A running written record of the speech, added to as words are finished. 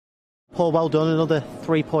Paul, well done. Another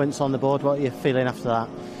 3 points on the board. What are you feeling after that?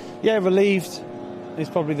 Yeah, relieved is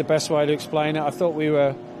probably the best way to explain it. I thought we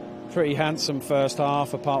were pretty handsome first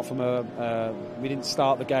half, apart from we didn't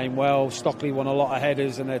start the game well. Stockley won a lot of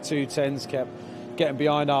headers and their 2-10s kept getting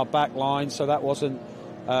behind our back line, so that wasn't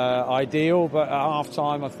ideal. But at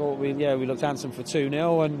half-time I thought we looked handsome for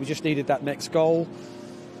 2-0 and we just needed that next goal.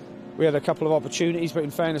 We had a couple of opportunities, but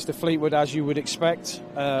in fairness to Fleetwood, as you would expect,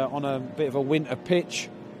 on a bit of a winter pitch,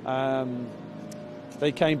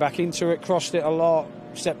 they came back into it, crossed it a lot,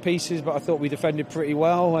 set pieces, but I thought we defended pretty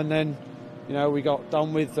well. And then, we got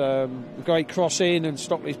done with a great cross in, and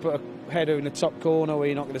Stockley's put a header in the top corner where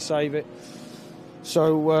you're not going to save it.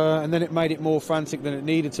 So, and then it made it more frantic than it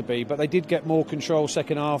needed to be. But they did get more control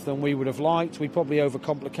second half than we would have liked. We probably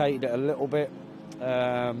overcomplicated it a little bit.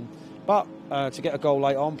 But to get a goal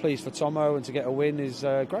late on, pleased for Tomo, and to get a win is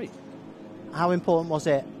great. How important was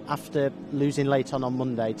it after losing late on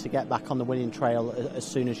Monday to get back on the winning trail as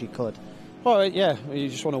soon as you could? Well, yeah, you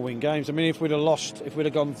just want to win games. I mean, if we'd have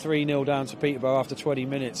gone 3-0 down to Peterborough after 20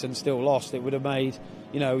 minutes and still lost, it would have made,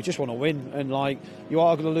 we just want to win. And, you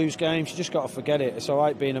are going to lose games, you just got to forget it. It's all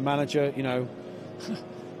right being a manager, you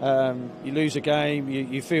lose a game,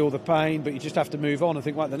 you feel the pain, but you just have to move on and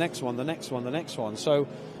think, right, the next one. So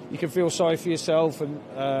you can feel sorry for yourself and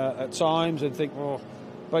at times and think,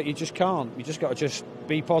 but you just can't. You just got to just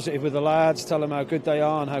be positive with the lads, tell them how good they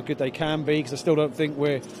are and how good they can be, because I still don't think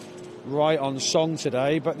we're right on song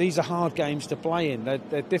today. But these are hard games to play in.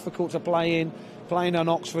 They're difficult to play in. Playing on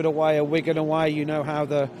Oxford away or Wigan away, you know how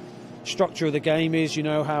the structure of the game is, you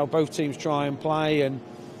know how both teams try and play, and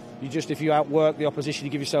if you outwork the opposition,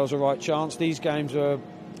 you give yourselves a right chance. These games are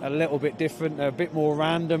a little bit different. They're a bit more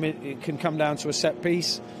random. It can come down to a set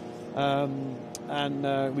piece.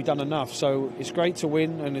 And we've done enough, so it's great to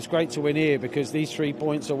win, and it's great to win here because these 3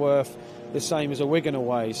 points are worth the same as a Wigan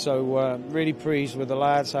away. So really pleased with the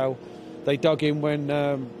lads, how they dug in when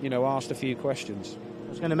asked a few questions. I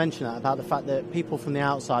was going to mention that, about the fact that people from the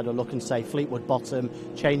outside are looking to say Fleetwood bottom,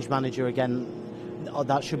 change manager again.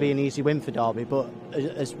 That should be an easy win for Derby, but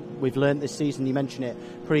as we've learnt this season, you mentioned it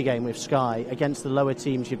pre-game with Sky, against the lower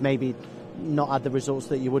teams you've maybe not had the results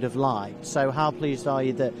that you would have liked. So how pleased are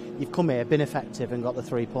you that you've come here, been effective and got the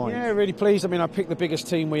 3 points? Yeah, really pleased. I mean, I picked the biggest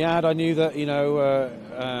team we had. I knew that,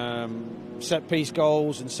 set-piece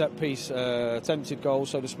goals and set-piece attempted goals,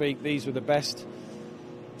 so to speak, these were the best.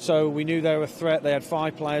 So we knew they were a threat. They had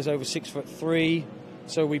 5 players over 6'3",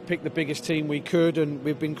 so we picked the biggest team we could, and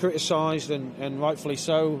we've been criticised, and rightfully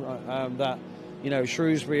so, that,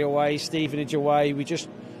 Shrewsbury away, Stevenage away, we just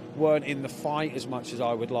weren't in the fight as much as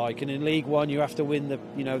I would like. And in League One, you have to win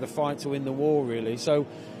the fight to win the war, really. So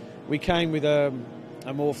we came with a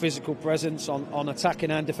more physical presence on attacking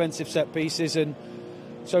and defensive set pieces, and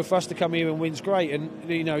so for us to come here and win's great. And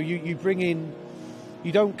you bring in,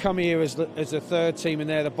 you don't come here as a third team and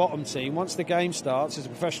they're the bottom team. Once the game starts, as a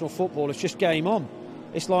professional football, it's just game on.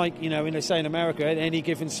 It's like, when they say in America, any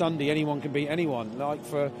given Sunday, anyone can beat anyone. Like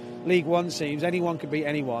for League One teams, anyone can beat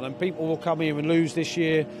anyone. And people will come here and lose this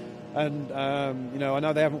year. And, I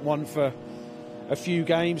know they haven't won for a few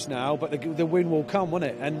games now, but the win will come, won't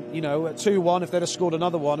it? And, at 2-1, if they'd have scored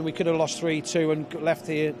another one, and we could have lost 3-2 and left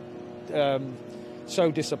here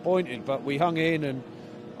so disappointed. But we hung in, and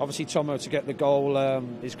obviously Tomo to get the goal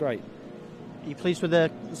is great. Are you pleased with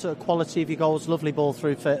the sort of quality of your goals? Lovely ball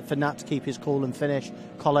through for Nat to keep his cool and finish.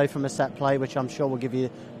 Colo from a set play, which I'm sure will give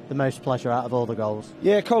you the most pleasure out of all the goals.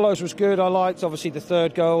 Yeah, Colo's was good. I liked, obviously, the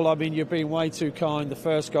third goal. I mean, you're being way too kind. The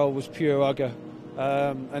first goal was pure Ugger.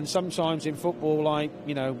 And sometimes in football, it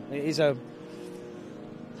is a...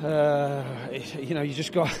 you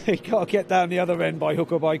just got to get down the other end by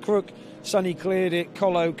hook or by crook. Sonny cleared it.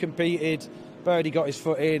 Colo competed. Birdie got his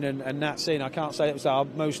foot in, and Nat's in. I can't say it was our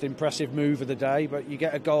most impressive move of the day, but you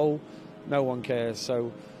get a goal, no one cares.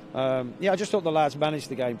 So, I just thought the lads managed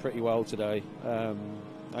the game pretty well today.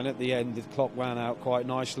 And at the end, the clock ran out quite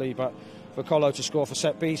nicely. But for Colo to score for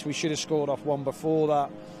set piece, we should have scored off one before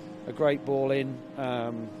that. A great ball in.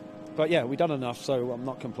 But yeah, we've done enough, so I'm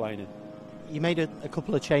not complaining. You made a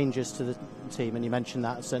couple of changes to the team, and you mentioned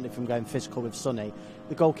that, certainly from going physical with Sonny.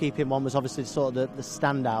 The goalkeeping one was obviously sort of the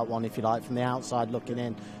standout one, if you like, from the outside looking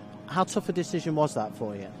in. How tough a decision was that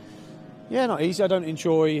for you? Yeah, not easy. I don't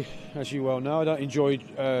enjoy, as you well know, I don't enjoy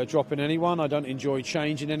dropping anyone. I don't enjoy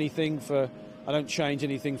changing anything I don't change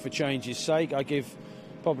anything for change's sake. I give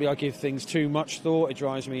things too much thought. It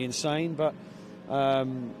drives me insane. But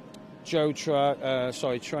Joe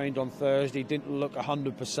trained on Thursday, didn't look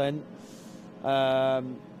 100%.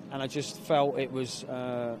 And I just felt it was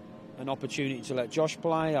an opportunity to let Josh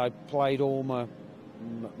play. I played all my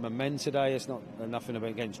my men today. It's not nothing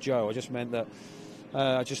against Joe. I just meant that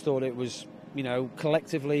I just thought it was, you know,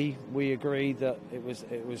 collectively we agreed that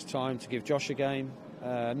it was time to give Josh a game.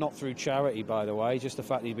 Not through charity, by the way, just the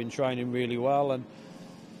fact that he'd been training really well, and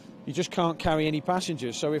you just can't carry any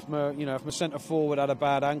passengers. So if my centre forward had a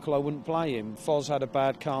bad ankle, I wouldn't play him. Foz had a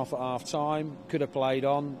bad calf at half time, could have played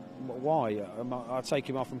on. Why? I'd take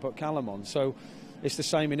him off and put Callum on. So it's the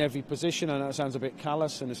same in every position. I know it sounds a bit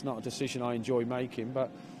callous, and it's not a decision I enjoy making,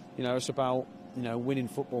 but you know, it's about, you know, winning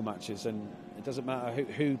football matches, and it doesn't matter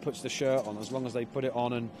who puts the shirt on, as long as they put it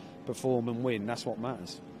on and perform and win. That's what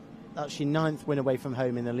matters. That's your 9th win away from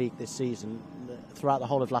home in the league this season. Throughout the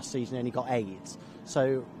whole of last season, only got 8.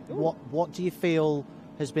 So what do you feel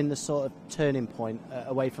has been the sort of turning point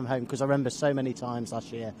away from home? Because I remember so many times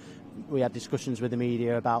last year we had discussions with the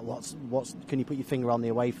media about what's can you put your finger on the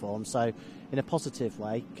away form? So in a positive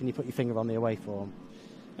way, can you put your finger on the away form?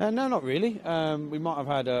 No, not really. We might have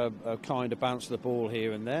had a kind of bounce of the ball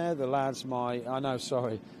here and there. The lads might... I know,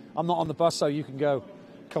 sorry. I'm not on the bus, so you can go.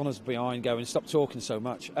 Connor's behind going, stop talking so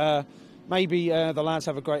much. Maybe the lads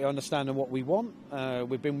have a greater understanding of what we want.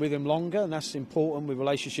 We've been with them longer, and that's important with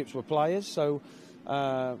relationships with players. So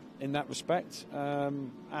in that respect,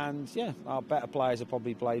 and yeah, our better players have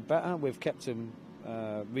probably played better. We've kept them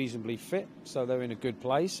reasonably fit, so they're in a good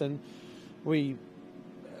place. And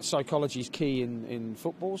psychology is key in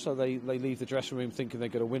football, so they leave the dressing room thinking they're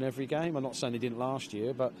going to win every game. I'm not saying they didn't last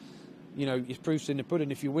year, but you know, it's proof's in the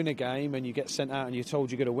pudding. If you win a game and you get sent out and you're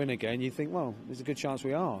told you're going to win again, you think, well, there's a good chance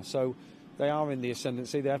we are. So they are in the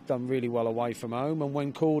ascendancy. They have done really well away from home, and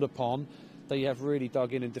when called upon, they have really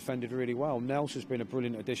dug in and defended really well. Nels has been a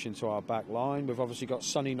brilliant addition to our back line. We've obviously got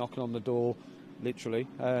Sonny knocking on the door, literally,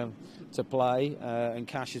 to play, and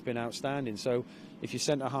Cash has been outstanding. So if your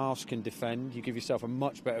centre-halves can defend, you give yourself a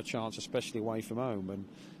much better chance, especially away from home.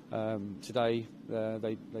 And today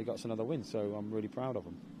they got us another win, so I'm really proud of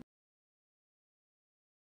them.